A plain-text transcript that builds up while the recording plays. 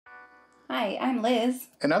Hi, I'm Liz.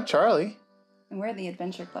 And I'm Charlie. And we're the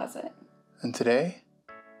Adventure Closet. And today,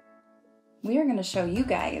 we are going to show you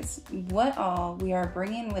guys what all we are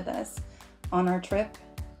bringing with us on our trip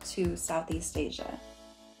to Southeast Asia.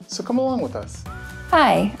 So come along with us.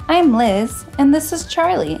 Hi, I'm Liz, and this is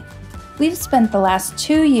Charlie. We've spent the last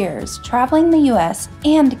 2 years traveling the US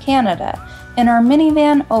and Canada in our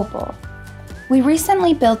minivan Opal. We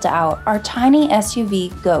recently built out our tiny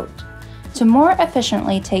SUV Goat to more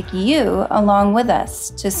efficiently take you along with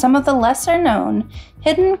us to some of the lesser known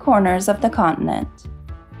hidden corners of the continent.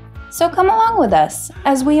 So come along with us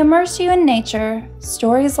as we immerse you in nature,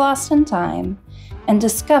 stories lost in time, and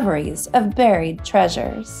discoveries of buried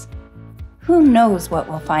treasures. Who knows what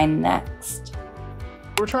we'll find next?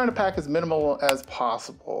 We're trying to pack as minimal as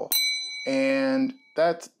possible, and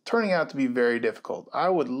that's turning out to be very difficult. I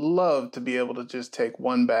would love to be able to just take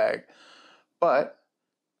one bag, but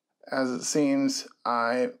as it seems,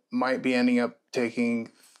 I might be ending up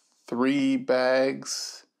taking 3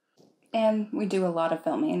 bags. And we do a lot of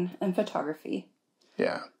filming and photography.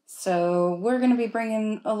 Yeah. So we're going to be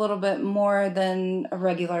bringing a little bit more than a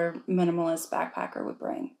regular minimalist backpacker would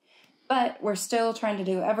bring. But we're still trying to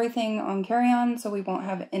do everything on carry-on so we won't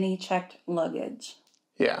have any checked luggage.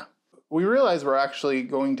 Yeah. We realize we're actually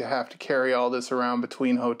going to have to carry all this around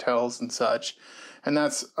between hotels and such. And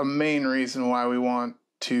that's a main reason why we want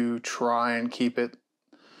to try and keep it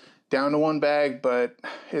down to 1 bag, but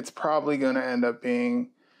it's probably going to end up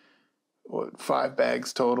being, 5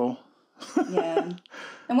 bags total. Yeah.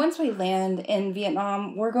 And once we land in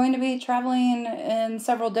Vietnam, we're going to be traveling in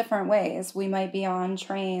several different ways. We might be on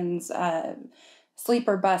trains,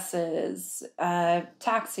 sleeper buses,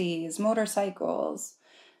 taxis, motorcycles.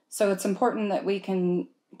 So it's important that we can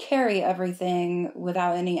carry everything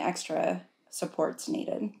without any extra supports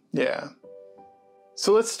needed. Yeah.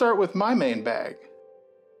 So let's start with my main bag.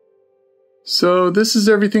 So this is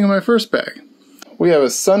everything in my first bag. We have a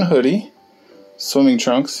sun hoodie, swimming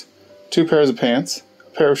trunks, 2 pairs of pants,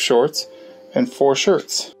 a pair of shorts, and 4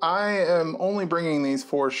 shirts. I am only bringing these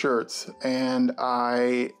 4 shirts, and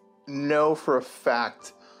I know for a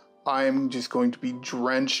fact I'm just going to be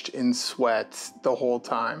drenched in sweat the whole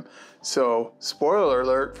time. So, spoiler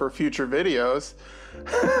alert for future videos.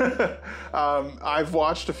 I've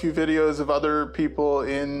watched a few videos of other people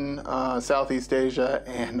in Southeast Asia,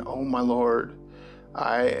 and oh my lord,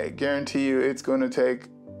 I guarantee you it's going to take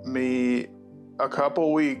me a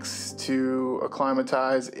couple weeks to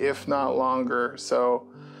acclimatize, if not longer. So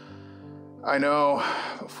I know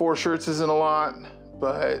 4 shirts isn't a lot,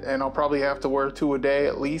 and I'll probably have to wear 2 a day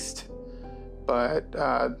at least, but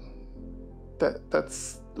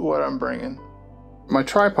that's what I'm bringing. My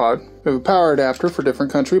tripod, we have a power adapter for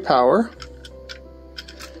different country power,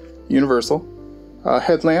 universal, a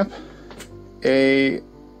headlamp, a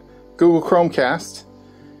Google Chromecast,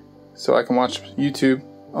 so I can watch YouTube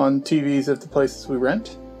on TVs at the places we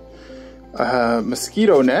rent, a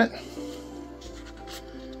mosquito net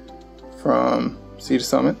from Sea to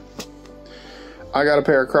Summit. I got a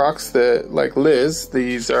pair of Crocs that, like Liz,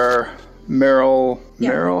 these are Merrell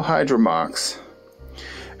Hydromox.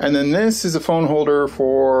 And then this is a phone holder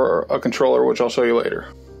for a controller, which I'll show you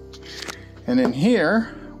later. And in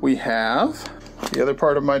here, we have the other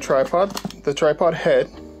part of my tripod, the tripod head,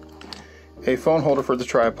 a phone holder for the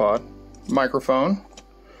tripod, microphone,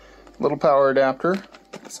 little power adapter,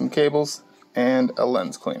 some cables, and a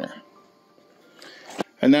lens cleaner.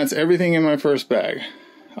 And that's everything in my first bag.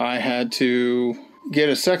 I had to get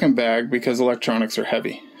a second bag because electronics are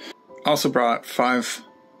heavy. Also brought 5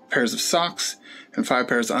 pairs of socks and 5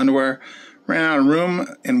 pairs of underwear. Ran out of room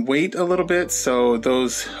and weight a little bit, so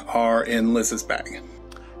those are in Liz's bag.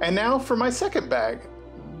 And now for my second bag.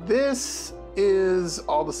 This is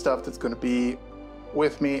all the stuff that's going to be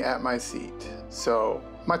with me at my seat. So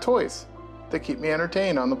my toys that keep me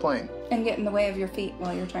entertained on the plane. And get in the way of your feet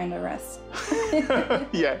while you're trying to rest.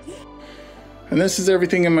 Yes. And this is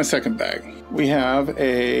everything in my second bag. We have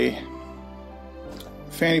a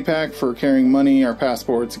fanny pack for carrying money, our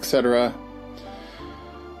passports, etc.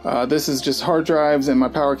 This is just hard drives and my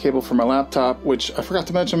power cable for my laptop, which I forgot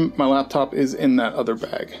to mention, my laptop is in that other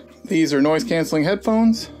bag. These are noise canceling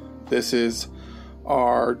headphones. This is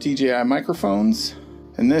our DJI microphones.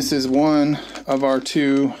 And this is one of our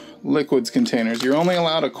 2 liquids containers. You're only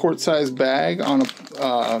allowed a quart-sized bag on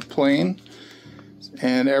a plane,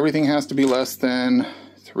 and everything has to be less than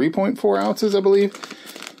 3.4 ounces, I believe.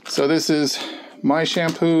 So this is my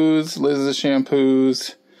shampoos, Liz's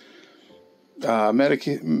shampoos,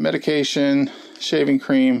 medication, shaving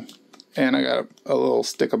cream, and I got a little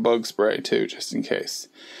stick of bug spray too, just in case,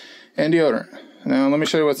 and deodorant. Now let me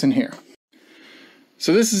show you what's in here.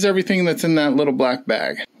 So this is everything that's in that little black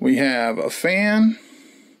bag. We have a fan,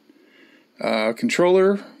 a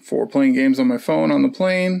controller for playing games on my phone on the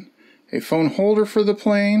plane, a phone holder for the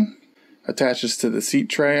plane, attaches to the seat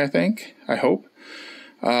tray, I hope.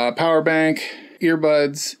 Power bank,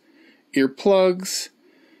 earbuds, earplugs,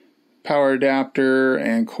 power adapter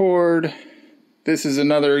and cord. This is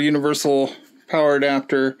another universal power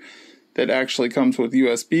adapter that actually comes with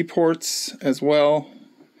USB ports as well,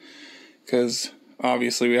 because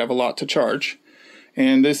obviously we have a lot to charge.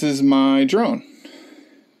 And this is my drone,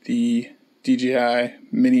 the DJI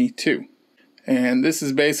Mini 2. And this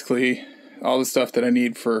is basically all the stuff that I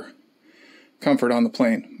need for comfort on the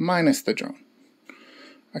plane, minus the drone.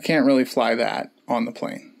 I can't really fly that on the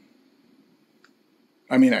plane.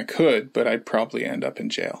 I mean, I could, but I'd probably end up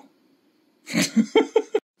in jail.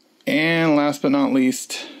 And last but not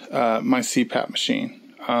least, my CPAP machine.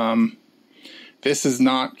 This is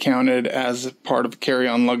not counted as part of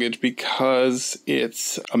carry-on luggage because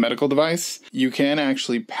it's a medical device. You can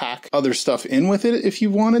actually pack other stuff in with it if you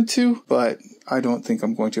wanted to, but I don't think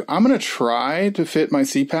I'm going to. I'm going to try to fit my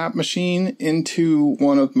CPAP machine into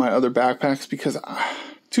one of my other backpacks because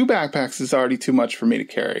 2 backpacks is already too much for me to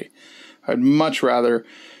carry. I'd much rather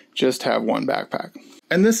just have 1 backpack.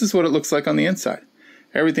 And this is what it looks like on the inside.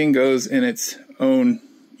 Everything goes in its own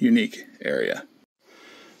unique area.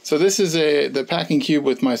 So this is the packing cube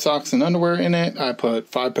with my socks and underwear in it. I put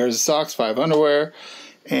 5 pairs of socks, 5 underwear,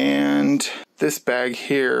 and this bag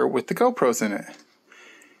here with the GoPros in it.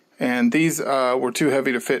 And these were too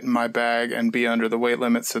heavy to fit in my bag and be under the weight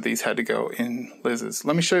limit, so these had to go in Liz's.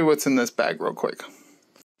 Let me show you what's in this bag real quick.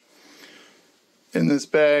 In this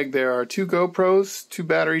bag there are 2 GoPros, 2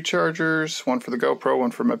 battery chargers, 1 for the GoPro, 1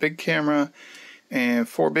 for my big camera, and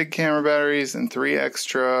 4 big camera batteries and 3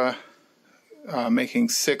 extra, making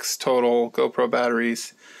 6 total GoPro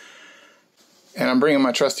batteries. And I'm bringing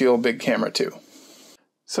my trusty old big camera too.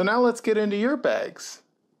 So now let's get into your bags.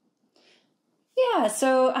 Yeah,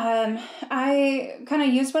 so I kind of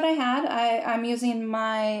used what I had. I'm using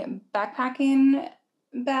my backpacking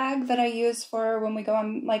bag that I use for when we go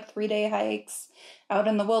on like 3-day hikes out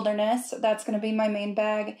in the wilderness. That's going to be my main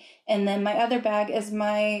bag. And then my other bag is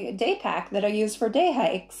my day pack that I use for day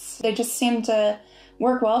hikes. They just seem to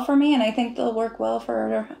work well for me, and I think they'll work well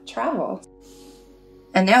for travel.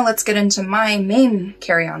 And now let's get into my main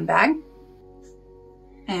carry-on bag.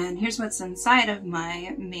 And here's what's inside of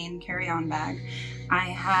my main carry-on bag. I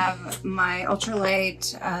have my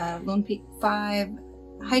ultralight Lone Peak 5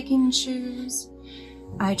 hiking shoes.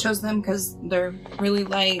 I chose them because they're really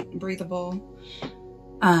light, breathable,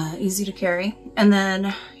 easy to carry. And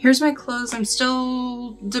then here's my clothes. I'm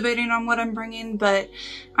still debating on what I'm bringing, but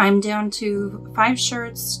I'm down to 5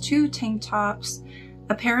 shirts, 2 tank tops,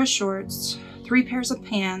 a pair of shorts, 3 pairs of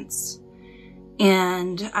pants,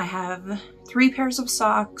 and I have 3 pairs of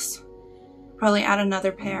socks, probably add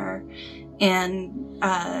another pair, and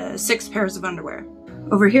 6 pairs of underwear.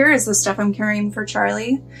 Over here is the stuff I'm carrying for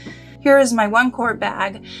Charlie. Here is my 1-quart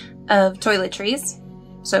bag of toiletries,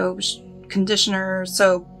 so conditioner,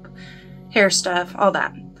 soap, hair stuff, all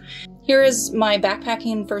that. Here is my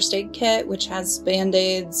backpacking first aid kit, which has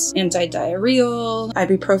Band-Aids, anti-diarrheal,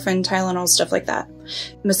 ibuprofen, Tylenol, stuff like that.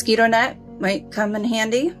 Mosquito net might come in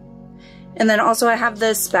handy. And then also I have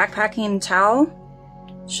this backpacking towel.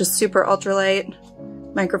 It's just super ultralight,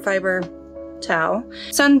 microfiber towel.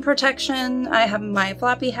 Sun protection, I have my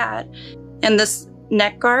floppy hat and this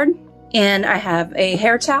neck guard. And I have a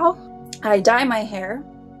hair towel. I dye my hair,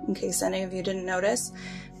 in case any of you didn't notice,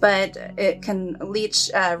 but it can leach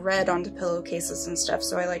red onto pillowcases and stuff,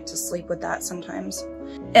 so I like to sleep with that sometimes.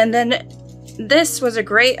 And then this was a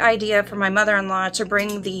great idea for my mother-in-law to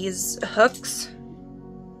bring these hooks,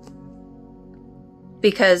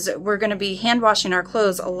 because we're going to be hand washing our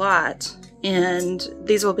clothes a lot, and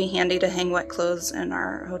these will be handy to hang wet clothes in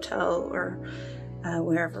our hotel or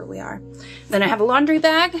wherever we are. Then I have a laundry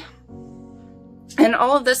bag. And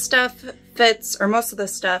all of this stuff fits, or most of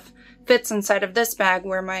this stuff fits inside of this bag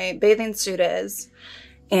where my bathing suit is.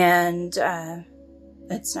 And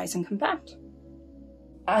it's nice and compact.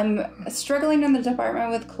 I'm struggling in the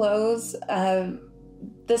department with clothes.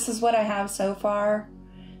 This is what I have so far.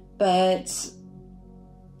 But,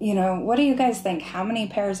 you know, what do you guys think? How many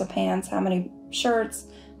pairs of pants? How many shirts?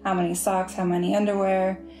 How many socks? How many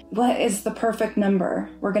underwear? What is the perfect number?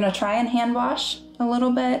 We're going to try and hand wash a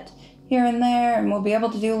little bit here and there, and we'll be able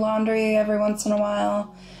to do laundry every once in a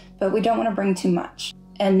while, but we don't want to bring too much.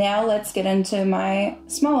 And now let's get into my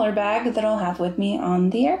smaller bag that I'll have with me on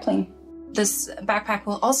the airplane. This backpack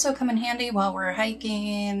will also come in handy while we're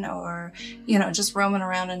hiking or, you know, just roaming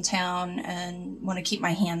around in town and want to keep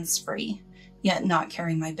my hands free. yet not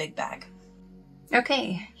carry my big bag.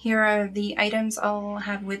 Okay, here are the items I'll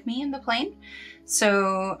have with me in the plane.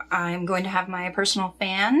 So I'm going to have my personal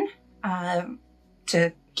fan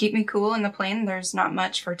to keep me cool in the plane. There's not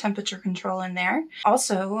much for temperature control in there.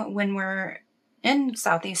 Also, when we're in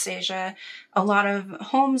Southeast Asia, a lot of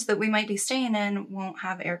homes that we might be staying in won't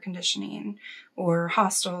have air conditioning, or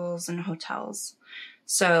hostels and hotels.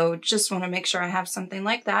 So just want to make sure I have something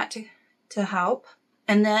like that to help.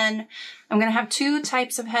 And then I'm going to have 2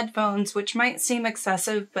 types of headphones, which might seem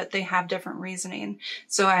excessive, but they have different reasoning.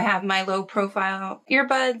 So I have my low profile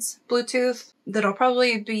earbuds, Bluetooth, that I'll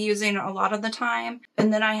probably be using a lot of the time.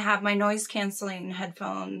 And then I have my noise canceling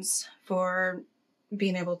headphones for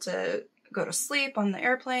being able to go to sleep on the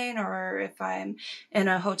airplane, or if I'm in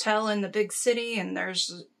a hotel in the big city and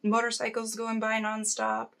there's motorcycles going by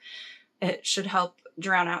nonstop, it should help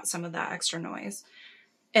drown out some of that extra noise.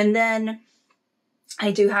 And then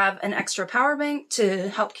I do have an extra power bank to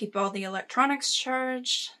help keep all the electronics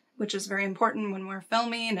charged, which is very important when we're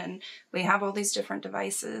filming and we have all these different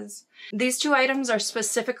devices. These 2 items are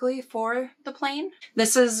specifically for the plane.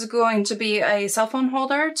 This is going to be a cell phone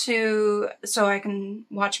holder so I can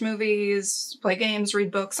watch movies, play games,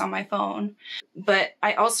 read books on my phone. But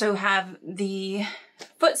I also have the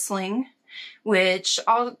foot sling, which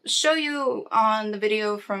I'll show you on the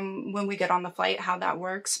video from when we get on the flight how that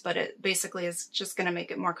works, but it basically is just going to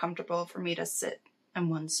make it more comfortable for me to sit in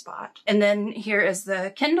one spot. And then here is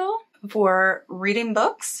the Kindle for reading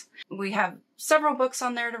books. We have several books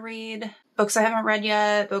on there to read, books I haven't read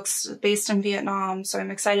yet, books based in Vietnam, so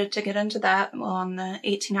I'm excited to get into that on the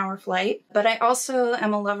 18-hour flight. But I also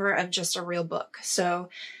am a lover of just a real book. So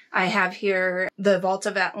I have here The Vault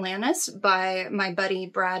of Atlantis by my buddy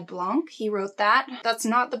Brad Blanc. He wrote that. That's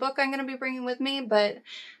not the book I'm going to be bringing with me, but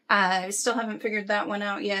I still haven't figured that one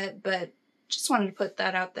out yet, but just wanted to put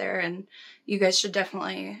that out there, and you guys should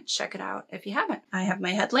definitely check it out if you haven't. I have my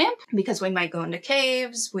headlamp because we might go into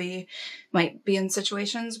caves. We might be in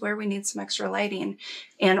situations where we need some extra lighting.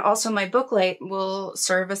 And also my book light will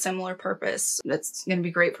serve a similar purpose. It's going to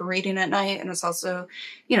be great for reading at night. And it's also,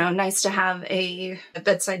 you know, nice to have a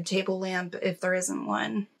bedside table lamp if there isn't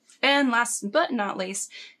one. And last but not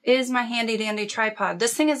least is my handy dandy tripod.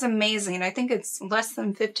 This thing is amazing. I think it's less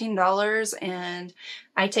than $15 and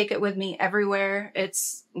I take it with me everywhere.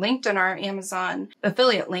 It's linked in our Amazon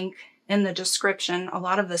affiliate link in the description. A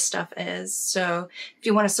lot of this stuff is. So if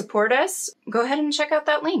you want to support us, go ahead and check out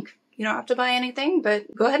that link. You don't have to buy anything,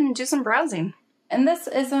 but go ahead and do some browsing. And this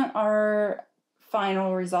isn't our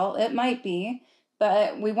final result. It might be.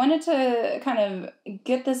 But we wanted to kind of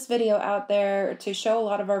get this video out there to show a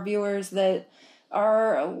lot of our viewers that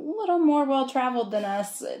are a little more well-traveled than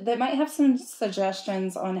us, that might have some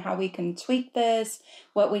suggestions on how we can tweak this,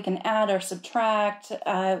 what we can add or subtract.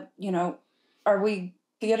 You know, are we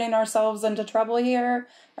getting ourselves into trouble here?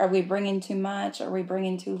 Are we bringing too much? Are we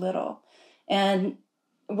bringing too little? And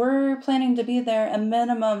we're planning to be there a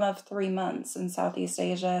minimum of 3 months in Southeast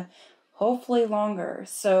Asia, hopefully longer.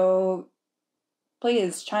 So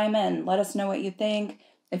please chime in. Let us know what you think.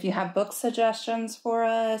 If you have book suggestions for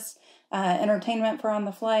us, entertainment for on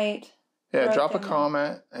the flight. Yeah, drop a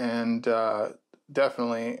comment and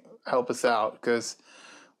definitely help us out because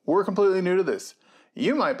we're completely new to this.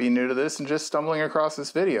 You might be new to this and just stumbling across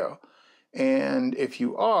this video. And if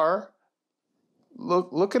you are,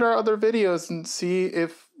 look at our other videos and see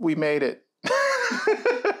if we made it.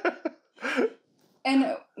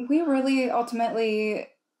 And we really ultimately,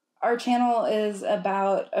 our channel is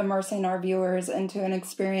about immersing our viewers into an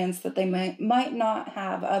experience that they might not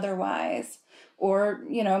have otherwise, or,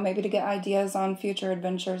 you know, maybe to get ideas on future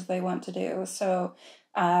adventures they want to do. So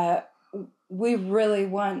we really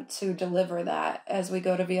want to deliver that as we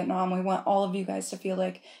go to Vietnam. We want all of you guys to feel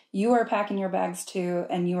like you are packing your bags too,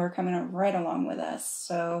 and you are coming right along with us.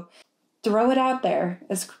 So throw it out there.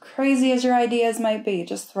 As crazy as your ideas might be,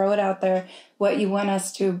 just throw it out there. What you want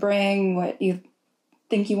us to bring, what you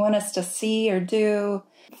think you want us to see or do.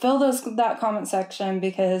 Fill that comment section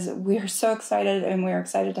because we're so excited, and we're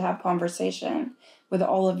excited to have conversation with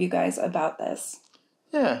all of you guys about this.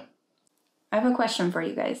 Yeah. I have a question for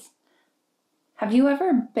you guys. Have you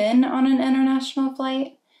ever been on an international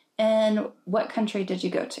flight? And what country did you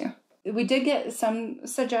go to? We did get some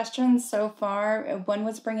suggestions so far. One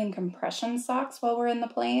was bringing compression socks while we're in the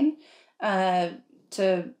plane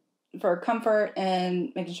for comfort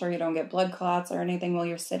and making sure you don't get blood clots or anything while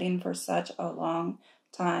you're sitting for such a long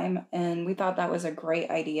time. And we thought that was a great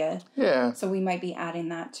idea. Yeah. So we might be adding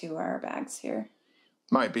that to our bags here.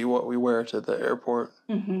 Might be what we wear to the airport.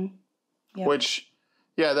 Mm-hmm. Yep. Which,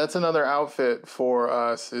 yeah, that's another outfit for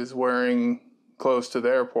us, is wearing clothes to the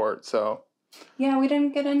airport. So Yeah, we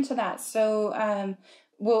didn't get into that. So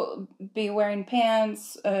we'll be wearing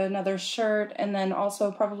pants, another shirt, and then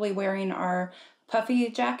also probably wearing our puffy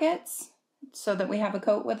jackets so that we have a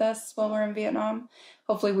coat with us while we're in Vietnam.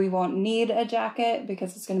 Hopefully we won't need a jacket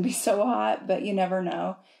because it's going to be so hot, but you never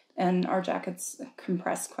know. And our jackets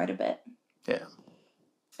compress quite a bit. Yeah.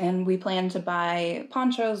 And we plan to buy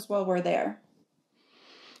ponchos while we're there.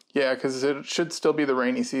 Yeah, because it should still be the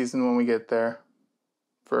rainy season when we get there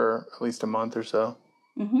for at least a month or so.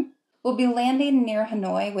 Mm-hmm. We'll be landing near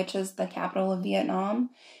Hanoi, which is the capital of Vietnam.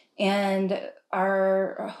 And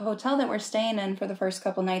our hotel that we're staying in for the first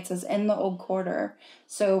couple nights is in the Old Quarter.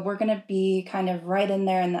 So we're going to be kind of right in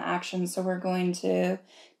there in the action. So we're going to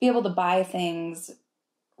be able to buy things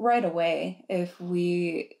right away if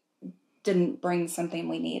we didn't bring something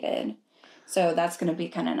we needed. So that's going to be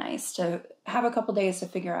kind of nice to have a couple days to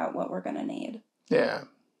figure out what we're going to need. Yeah.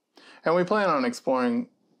 And we plan on exploring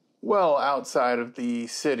well outside of the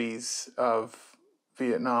cities of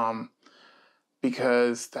Vietnam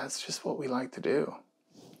because that's just what we like to do.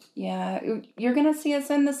 Yeah, you're going to see us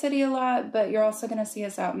in the city a lot, but you're also going to see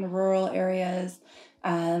us out in the rural areas,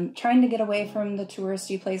 trying to get away from the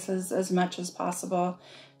touristy places as much as possible,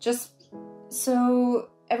 just so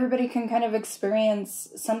everybody can kind of experience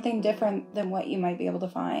something different than what you might be able to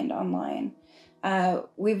find online.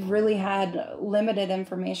 We've really had limited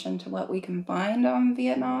information to what we can find on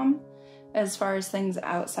Vietnam as far as things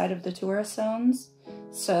outside of the tourist zones.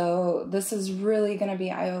 So this is really going to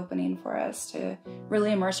be eye-opening for us to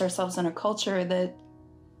really immerse ourselves in a culture that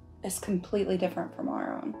is completely different from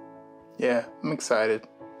our own. Yeah, I'm excited.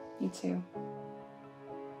 Me too.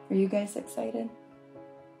 Are you guys excited?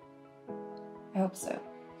 I hope so.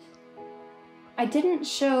 I didn't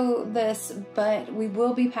show this, but we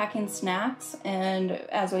will be packing snacks, and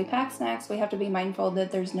as we pack snacks, we have to be mindful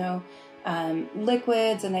that there's no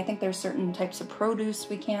liquids, and I think there's certain types of produce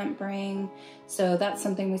we can't bring, so that's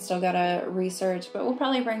something we still gotta research, but we'll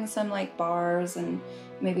probably bring some like bars and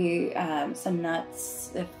maybe some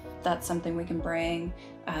nuts if that's something we can bring.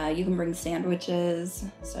 You can bring sandwiches,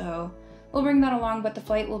 so we'll bring that along, but the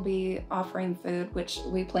flight will be offering food, which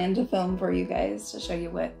we plan to film for you guys to show you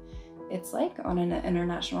what it's like on an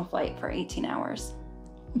international flight for 18 hours.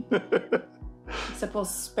 Except we'll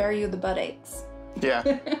spare you the butt aches. Yeah.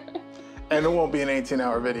 And it won't be an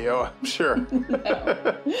 18-hour video, I'm sure.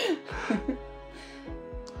 No.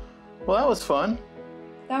 Well, that was fun.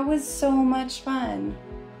 That was so much fun.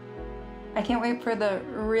 I can't wait for the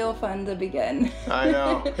real fun to begin. I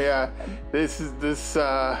know, yeah. This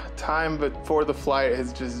time before the flight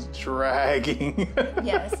is just dragging.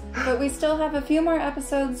 Yes, but we still have a few more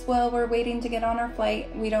episodes while we're waiting to get on our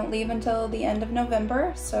flight. We don't leave until the end of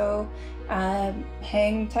November, so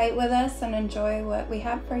hang tight with us and enjoy what we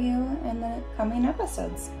have for you in the coming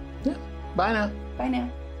episodes. Yeah. Bye now. Bye now.